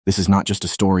This is not just a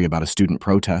story about a student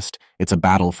protest, it's a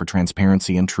battle for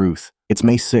transparency and truth. It's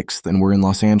May 6th, and we're in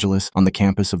Los Angeles on the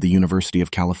campus of the University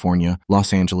of California,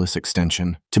 Los Angeles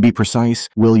Extension. To be precise,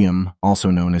 William, also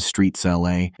known as Streets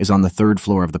LA, is on the third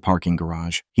floor of the parking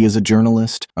garage. He is a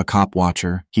journalist, a cop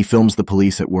watcher. He films the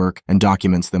police at work and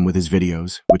documents them with his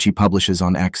videos, which he publishes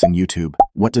on X and YouTube.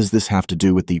 What does this have to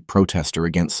do with the protester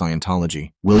against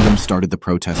Scientology? William started the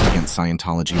protest against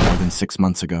Scientology more than 6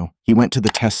 months ago. He went to the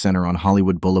test center on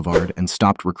Hollywood Boulevard and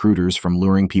stopped recruiters from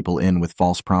luring people in with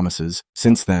false promises.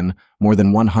 Since then, more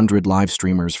than 100 live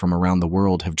streamers from around the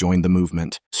world have joined the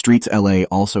movement. Streets LA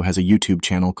also has a YouTube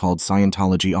channel called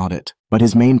Scientology Audit. But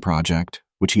his main project,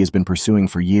 which he has been pursuing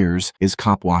for years, is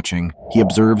cop watching. He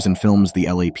observes and films the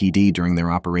LAPD during their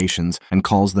operations and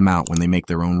calls them out when they make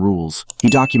their own rules. He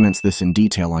documents this in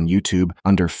detail on YouTube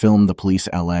under Film the Police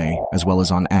LA, as well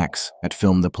as on X at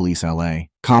Film the Police LA.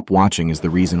 Cop watching is the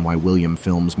reason why William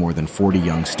films more than 40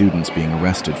 young students being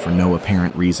arrested for no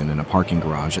apparent reason in a parking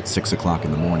garage at 6 o'clock in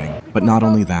the morning. But not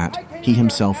only that, he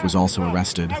himself was also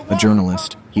arrested. A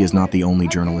journalist. He is not the only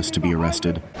journalist to be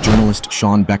arrested. Journalist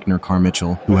Sean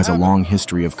Beckner-Carmitchel, who has a long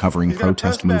history of covering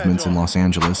protest movements in Los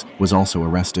Angeles, was also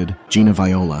arrested. Gina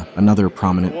Viola, another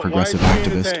prominent progressive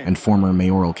activist and former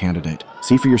mayoral candidate.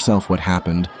 See for yourself what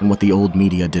happened and what the old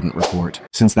media didn't report.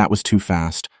 Since that was too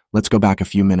fast, let's go back a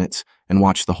few minutes and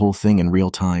watch the whole thing in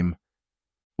real time.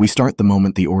 We start the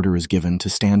moment the order is given to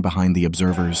stand behind the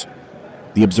observers.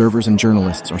 The observers and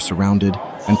journalists are surrounded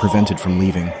and prevented from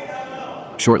leaving.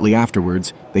 Shortly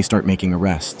afterwards, they start making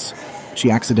arrests.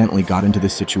 She accidentally got into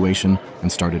this situation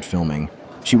and started filming.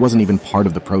 She wasn't even part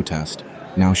of the protest.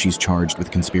 Now she's charged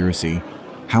with conspiracy.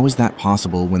 How is that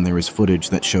possible when there is footage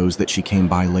that shows that she came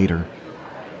by later?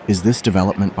 Is this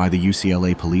development by the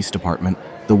UCLA Police Department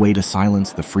the way to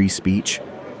silence the free speech?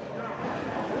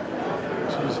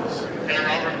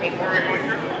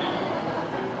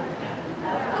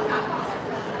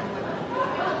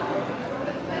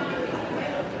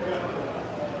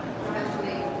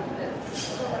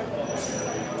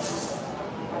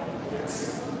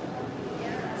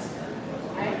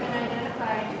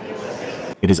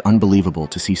 It is unbelievable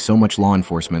to see so much law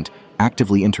enforcement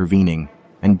actively intervening,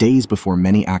 and days before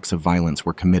many acts of violence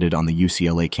were committed on the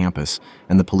UCLA campus,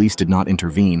 and the police did not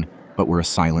intervene, but were a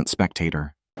silent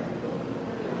spectator.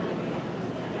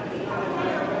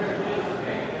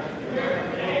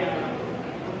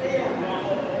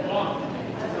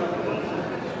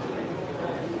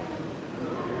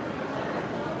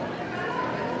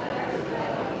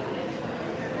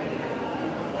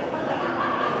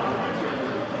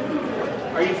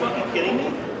 Are you fucking kidding me?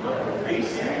 Are you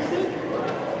serious, dude?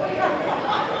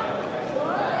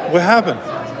 What happened?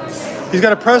 He's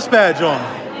got a press badge on.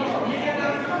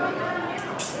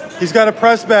 He's got a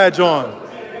press badge on.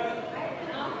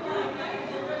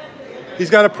 He's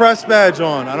got a press badge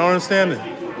on. I don't understand it.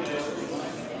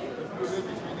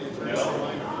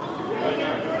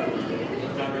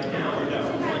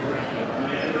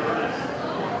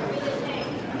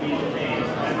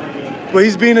 But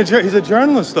he's a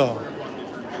journalist though.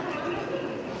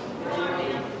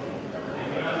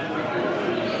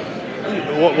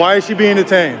 Why is she being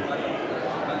detained?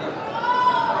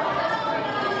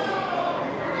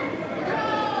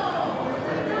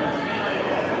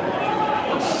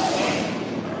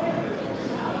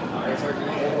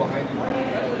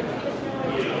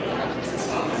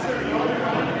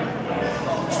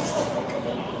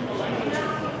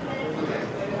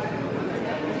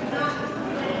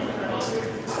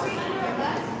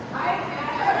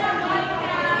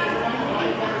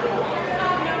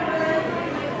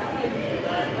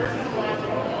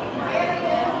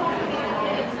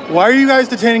 Why are you guys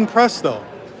detaining press, though?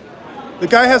 The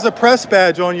guy has a press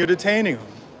badge on, you're detaining him.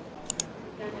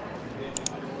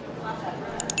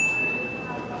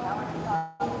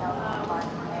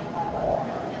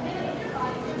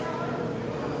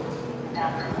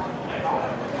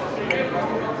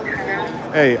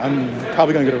 Hey, I'm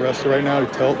probably gonna get arrested right now.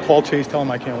 Call Chase, tell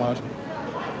him I can't watch him.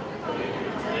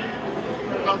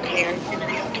 Okay, are you gonna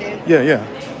be okay? Yeah.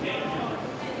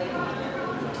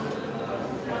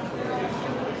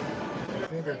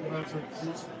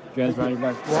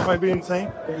 Why am I being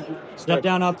detained? Step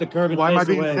down off the curb and Why am I face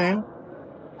being away. detained?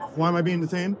 Why am I being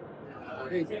detained?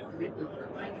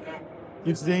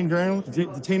 You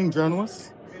detaining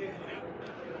journalists?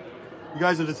 You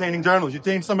guys are detaining journalists. You're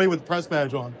detaining somebody with a press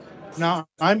badge on. Now,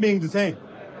 I'm being detained.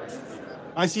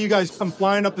 I see you guys come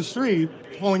flying up the street,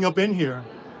 pulling up in here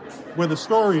where the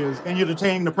story is, and you're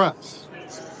detaining the press.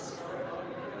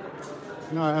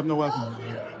 No, I have no weapon.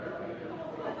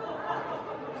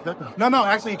 No,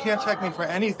 actually, you can't check me for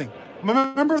anything. I'm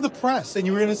a member of the press, and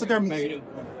you were going to sit there.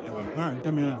 right,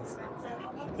 come in.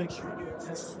 Thanks.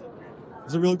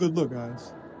 It's a real good look,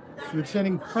 guys. You're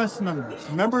detaining press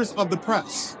members of the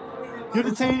press. You're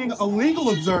detaining a legal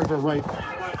observer right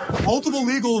now. Multiple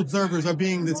legal observers are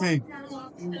being detained.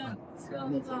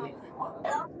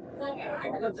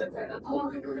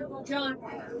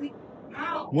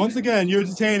 Once again, you're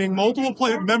detaining multiple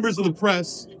members of the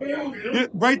press.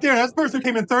 Right there, that person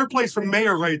came in third place for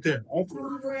mayor right there.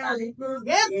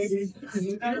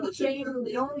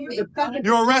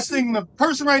 You're arresting the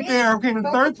person right there who came in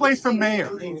third place for mayor.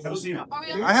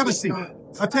 I have a seat.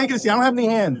 I've taken a seat. I don't have any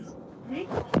hands.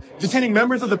 Detaining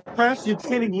members of the press, you're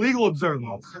detaining legal observers.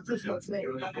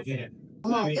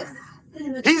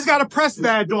 He's got a press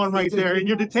badge on right there, and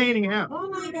you're detaining him. Oh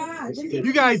my God.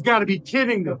 You guys got to be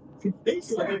kidding them. You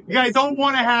guys don't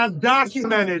want to have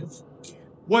documented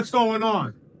what's going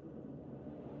on.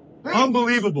 Right.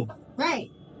 Unbelievable.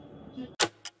 Right.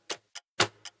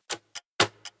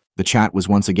 The chat was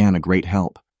once again a great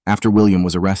help. After William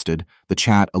was arrested, the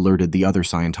chat alerted the other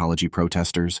Scientology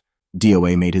protesters.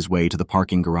 DOA made his way to the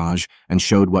parking garage and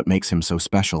showed what makes him so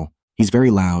special. He's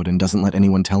very loud and doesn't let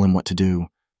anyone tell him what to do.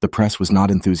 The press was not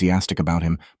enthusiastic about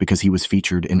him because he was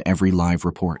featured in every live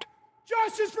report.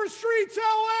 Justice for Streets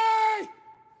LA!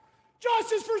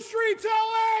 Justice for Streets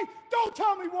LA! Don't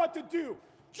tell me what to do!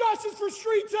 Justice for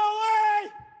Streets LA!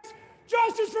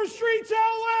 Justice for Streets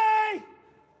LA!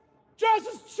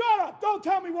 Justice, shut up! Don't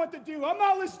tell me what to do! I'm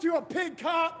not listening to a pig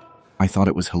cop! I thought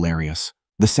it was hilarious.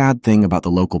 The sad thing about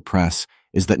the local press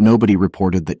is that nobody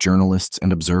reported that journalists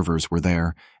and observers were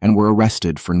there and were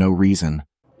arrested for no reason.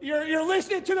 You're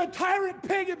listening to the tyrant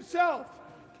pig himself.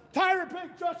 Tyrant pig,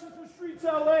 Justice for Streets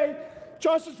LA.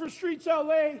 Justice for Streets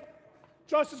LA.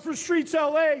 Justice for Streets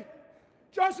LA.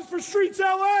 Justice for Streets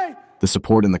LA. The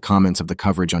support in the comments of the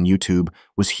coverage on YouTube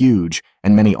was huge,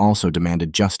 and many also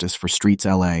demanded justice for Streets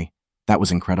LA. That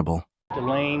was incredible.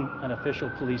 Delaying an official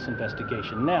police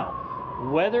investigation. Now,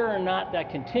 whether or not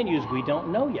that continues, we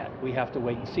don't know yet. We have to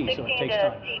wait and see, so it takes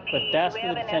time. But that's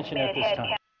the detention at this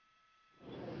time.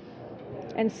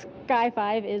 And Sky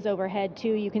 5 is overhead,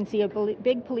 too. You can see a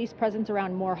big police presence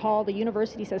around Moore Hall. The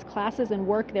university says classes and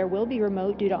work there will be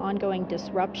remote due to ongoing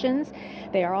disruptions.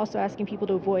 They are also asking people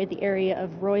to avoid the area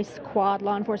of Royce Quad.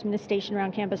 Law enforcement is stationed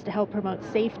around campus to help promote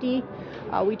safety.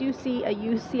 We do see a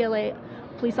UCLA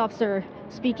police officer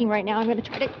speaking right now. I'm going to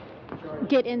try to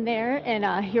get in there and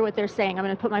hear what they're saying. I'm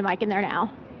going to put my mic in there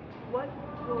now. What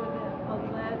for the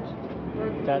alleged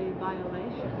burglary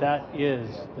violation? That is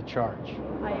the charge.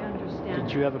 I understand.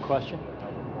 Did you have a question?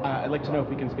 I'd like to know if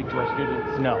we can speak to our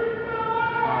students. No.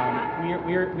 I'm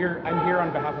here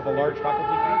on behalf of a large faculty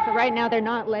group. So right now they're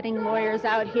not letting lawyers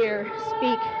out here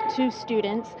speak to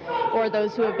students or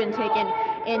those who have been taken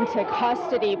into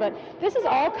custody. But this is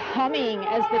all coming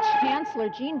as the Chancellor,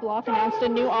 Gene Block, announced a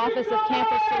new Office of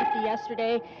Campus Safety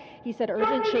yesterday. He said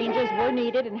urgent changes were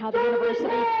needed in how the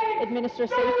university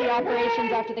administers safety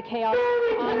operations after the chaos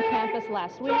on campus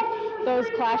last week. Those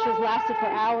clashes lasted for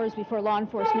hours before law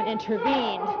enforcement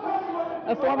intervened.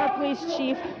 A former police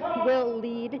chief will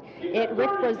lead it.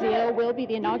 Rick Brazil will be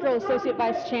the inaugural Associate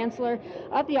Vice Chancellor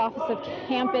of the Office of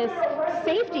Campus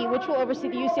Safety, which will oversee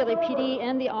the UCLA PD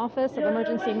and the Office of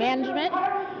Emergency Management.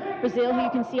 Brazil, who you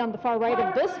can see on the far right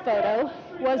of this photo,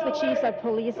 was the chief of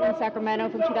police in Sacramento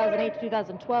from 2008 to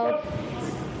 2012.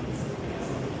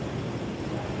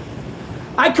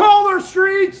 I called her,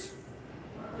 Streets!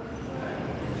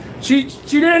 She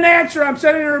didn't answer. I'm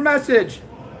sending her a message.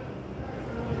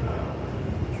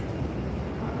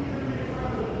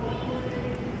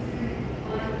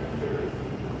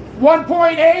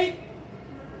 $1.8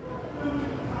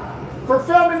 for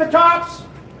filming the cops.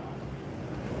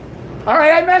 All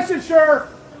right, I messaged her.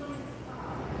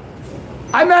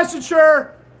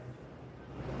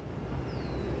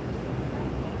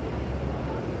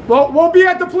 Well, we'll be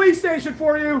at the police station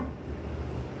for you.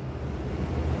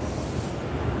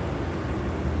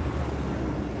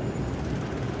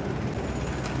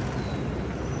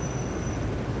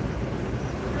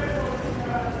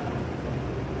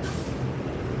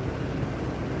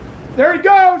 There he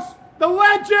goes, the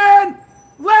legend!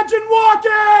 Legend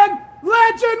walking!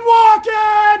 Legend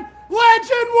walking!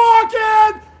 Legend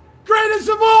walking! Greatest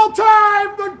of all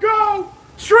time, the GOAT!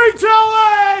 Streets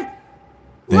LA!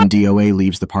 Then DOA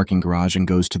leaves the parking garage and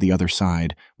goes to the other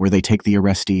side, where they take the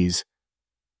arrestees.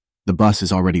 The bus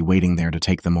is already waiting there to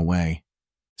take them away.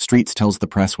 Streets tells the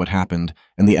press what happened,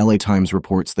 and the LA Times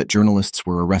reports that journalists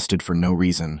were arrested for no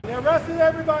reason. They arrested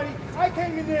everybody. I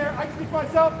came in there, I speak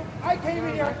myself, I came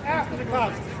in here after the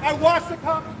cops. I watched the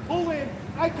cops pull in.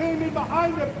 I came in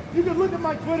behind them. You can look at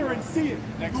my Twitter and see it.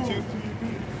 Next to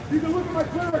you can look at my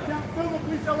Twitter account, Film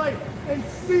Police LA. and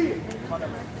see it.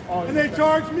 And they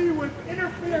charged me with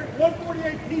interfering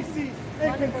 148 PC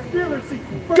and conspiracy.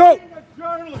 Goat!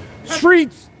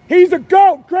 Streets, he's a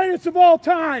GOAT, greatest of all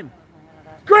time.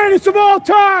 Greatest of all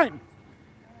time.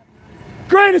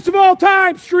 Greatest of all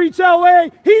time, Streets LA.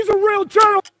 He's a real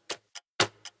journalist.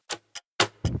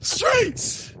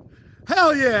 Streets!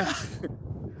 Hell yeah!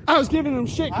 I was giving them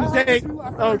shit because they.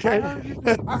 Okay.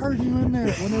 I heard you in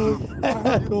there when it was. I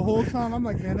heard you the whole time. I'm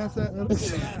like, man, that's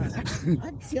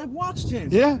that. See, I've watched him.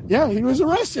 Yeah, he was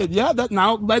arrested. Yeah, that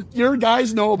now let your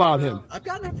guys know about him. I've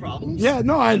got no problems. Yeah,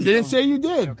 no, I didn't say you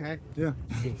did. Okay. Yeah.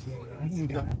 I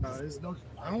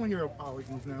don't want to hear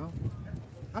apologies now.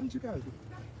 How did you guys do?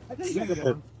 I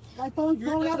think my phone's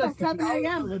blowing up at 7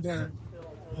 a.m.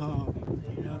 Oh,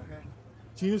 okay.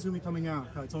 Gina's gonna be coming out.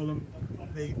 I told them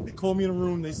they called me in a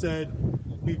room. They said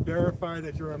we verified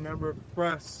that you're a member of the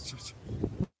press.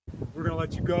 We're gonna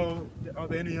let you go. Are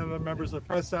there any other members of the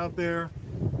press out there?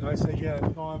 And I said, yeah,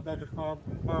 Sean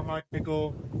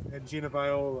Beckner-Carmitchel and Gina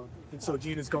Viola. And so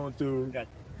Gina's going through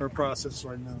her process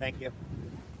right now. Thank you.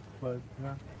 But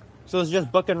yeah. So it's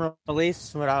just book and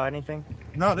release without anything?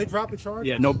 No, they dropped the charge.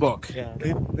 Yeah, no book. Yeah.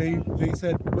 They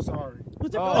said sorry.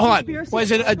 Was it Oh, Hold on.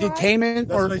 Was it a detainment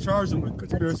That's or? what they charged them with,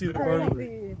 conspiracy to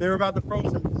burglary. They were about the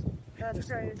protest. That's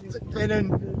crazy. And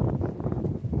then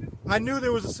I knew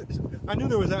there was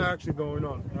action going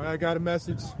on. I got a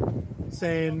message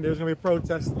saying there's gonna be a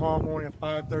protest tomorrow morning at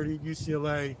 5:30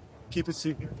 UCLA. Keep it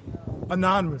secret.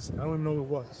 Anonymous. I don't even know who it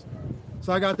was.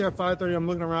 So I got there at 5:30. I'm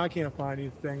looking around. I can't find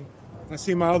anything. I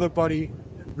see my other buddy,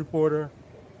 reporter,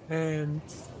 and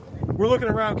we're looking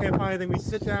around. Can't find anything. We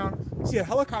sit down. See a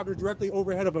helicopter directly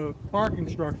overhead of a parking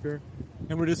structure,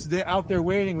 and we're just out there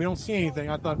waiting. We don't see anything.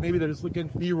 I thought maybe they're just looking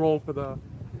B-roll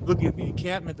looking at the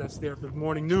encampment that's there for the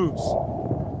morning news.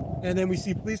 And then we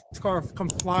see a police car come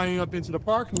flying up into the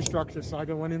parking structure, so I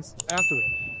went in after it.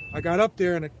 I got up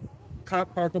there, and a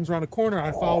cop car comes around the corner.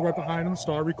 I follow right behind him,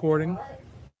 start recording.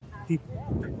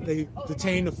 They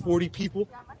detained the 40 people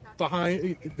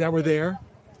behind that were there.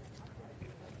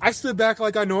 I stood back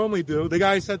like I normally do. The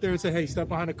guy sat there and said, hey, step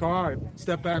behind the car. I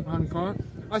stepped back behind the car.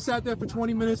 I sat there for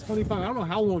 20 minutes, 25. I don't know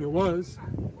how long it was.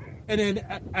 And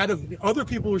then out of the other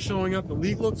people were showing up, the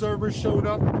legal observers showed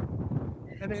up.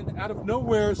 And then out of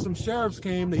nowhere, some sheriffs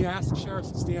came. They asked the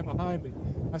sheriffs to stand behind me.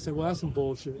 I said, well, that's some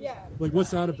bullshit. Like,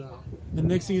 what's that about? And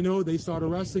next thing you know, they started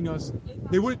arresting us.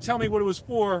 They wouldn't tell me what it was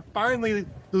for. Finally,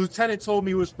 the lieutenant told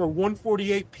me it was for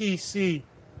 148 PC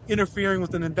interfering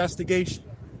with an investigation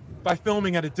by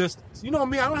filming at a distance. You know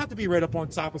me, I don't have to be right up on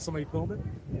top of somebody filming.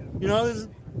 You know, this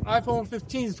iPhone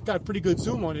 15's got a pretty good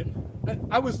zoom on it.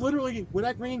 I was literally, where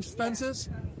that green fence is,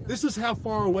 this is how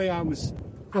far away I was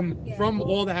from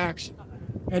all the action.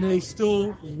 And they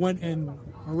still went and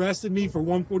arrested me for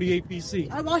 148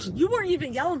 PC. I watched. You weren't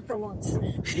even yelling for once.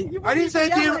 I didn't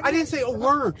say a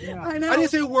word. I know. I didn't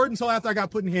say a word until after I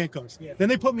got put in handcuffs. Then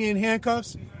they put me in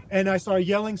handcuffs, and I started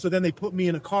yelling. So then they put me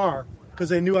in a car because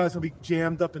they knew I was going to be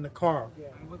jammed up in the car,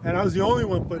 and I was the only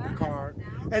one put in the car.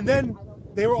 And then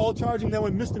they were all charging them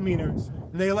with misdemeanors,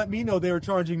 and they let me know they were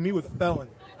charging me with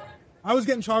felony. I was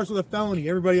getting charged with a felony.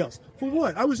 Everybody else for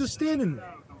what? I was just standing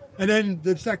there. And then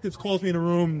the detectives calls me in a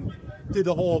room, did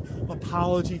the whole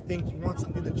apology thing. You want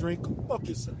something to drink? Fuck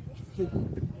yourself.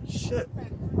 Shit.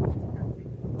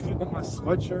 Cut my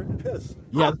sweatshirt. Piss.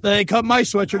 Yeah, they cut my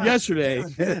sweatshirt yesterday.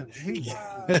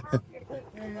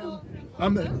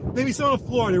 Maybe so on the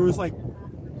floor, there was like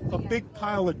a big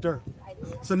pile of dirt.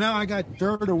 So now I got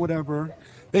dirt or whatever.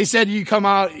 They said you come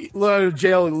out of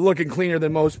jail looking cleaner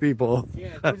than most people.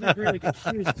 Yeah, those are really good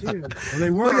shoes too. Well, they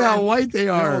were. Look how white they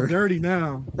are. They're all dirty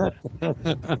now.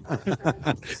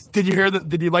 Did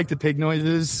you like the pig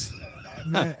noises?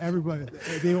 Man, everybody,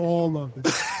 they all loved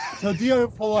it. So Dio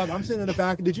pull up. I'm sitting in the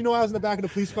back. Did you know I was in the back of the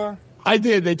police car? I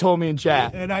did. They told me in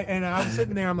chat. And I was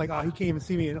sitting there. I'm like, oh, he can't even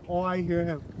see me. And all I hear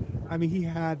him. I mean, he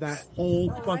had that whole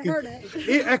fucking. I heard it.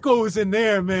 It echoes in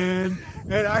there, man.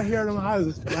 And I heard him. I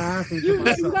was just laughing. You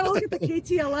gotta look at the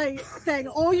KTLA thing.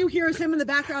 All you hear is him in the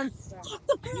background. Fuck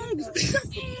the pigs!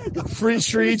 The pigs! Free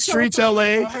Streets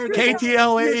LA,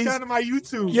 KTLA's. Down to my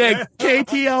YouTube. Yeah, Man.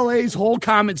 KTLA's whole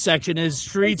comment section is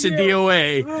Streets and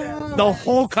DOA. The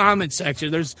whole comment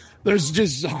section. There's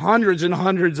just hundreds and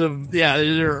hundreds of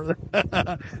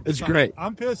it's great.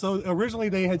 I'm pissed. So originally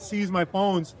they had seized my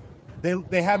phones.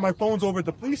 They had my phones over at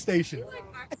the police station.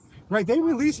 Right, they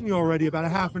released me already about a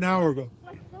half an hour ago.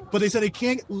 But they said they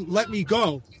can't let me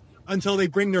go until they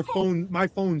bring my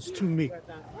phones to me.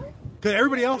 Because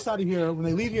everybody else out of here, when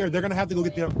they leave here, they're going to have to go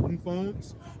get their own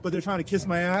phones. But they're trying to kiss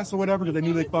my ass or whatever because they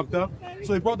knew they fucked up.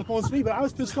 So they brought the phones to me. But I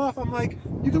was pissed off. I'm like,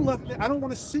 you can let me. I don't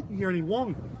want to sit here any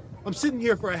longer. I'm sitting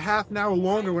here for a half an hour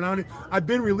longer when I've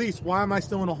been released. Why am I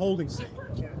still in a holding cell?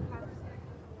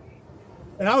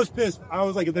 And I was pissed. I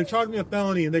was like, if they're charging me a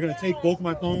felony and they're going to take both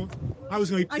my phones, I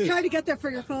was going to be pissed. I tried to get there for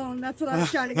your phone. That's what I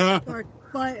was trying to get for.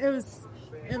 But it was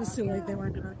too late. They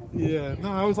weren't going to. Yeah.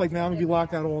 No, I was like, man, I'm going to be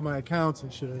locked out of all my accounts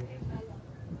and shit.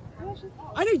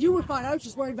 I knew you were fine. I was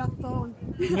just worried about the phone.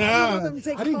 Yeah.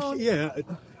 I didn't. Yeah.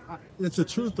 It's the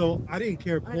truth, though. I didn't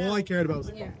care. All I cared about was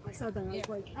the phone. I said that. I was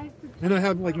like, and I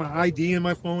have like my ID in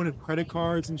my phone and credit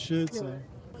cards and shit. So.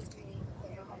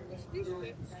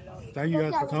 Thank you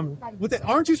guys for coming.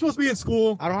 Aren't you supposed to be in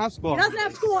school? I don't have school. He doesn't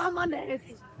have school on Mondays.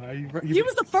 He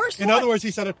was the first In one. other words,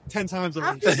 he said it 10 times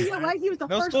already. After UCLA, he was the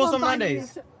first schools one on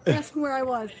Mondays. asking where I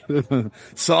was.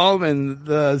 Solomon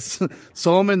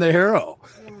the hero.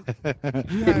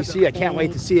 ABC, I can't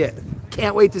wait to see it.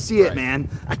 Can't wait to see it, man.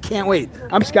 I can't wait.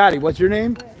 I'm Scotty. What's your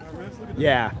name?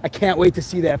 Yeah, I can't wait to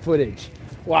see that footage.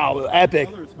 Wow, epic.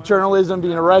 Journalism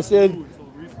being arrested.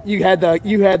 You had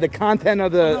the content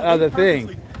of the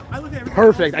thing.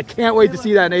 Perfect. I can't wait to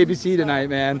see that on ABC tonight,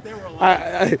 man.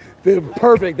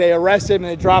 Perfect. They arrest him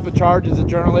and they drop a charge as a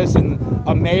journalist and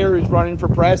a mayor is running for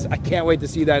press. I can't wait to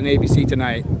see that on ABC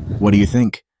tonight. What do you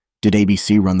think? Did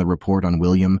ABC run the report on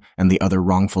William and the other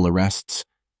wrongful arrests?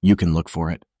 You can look for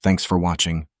it. Thanks for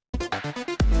watching.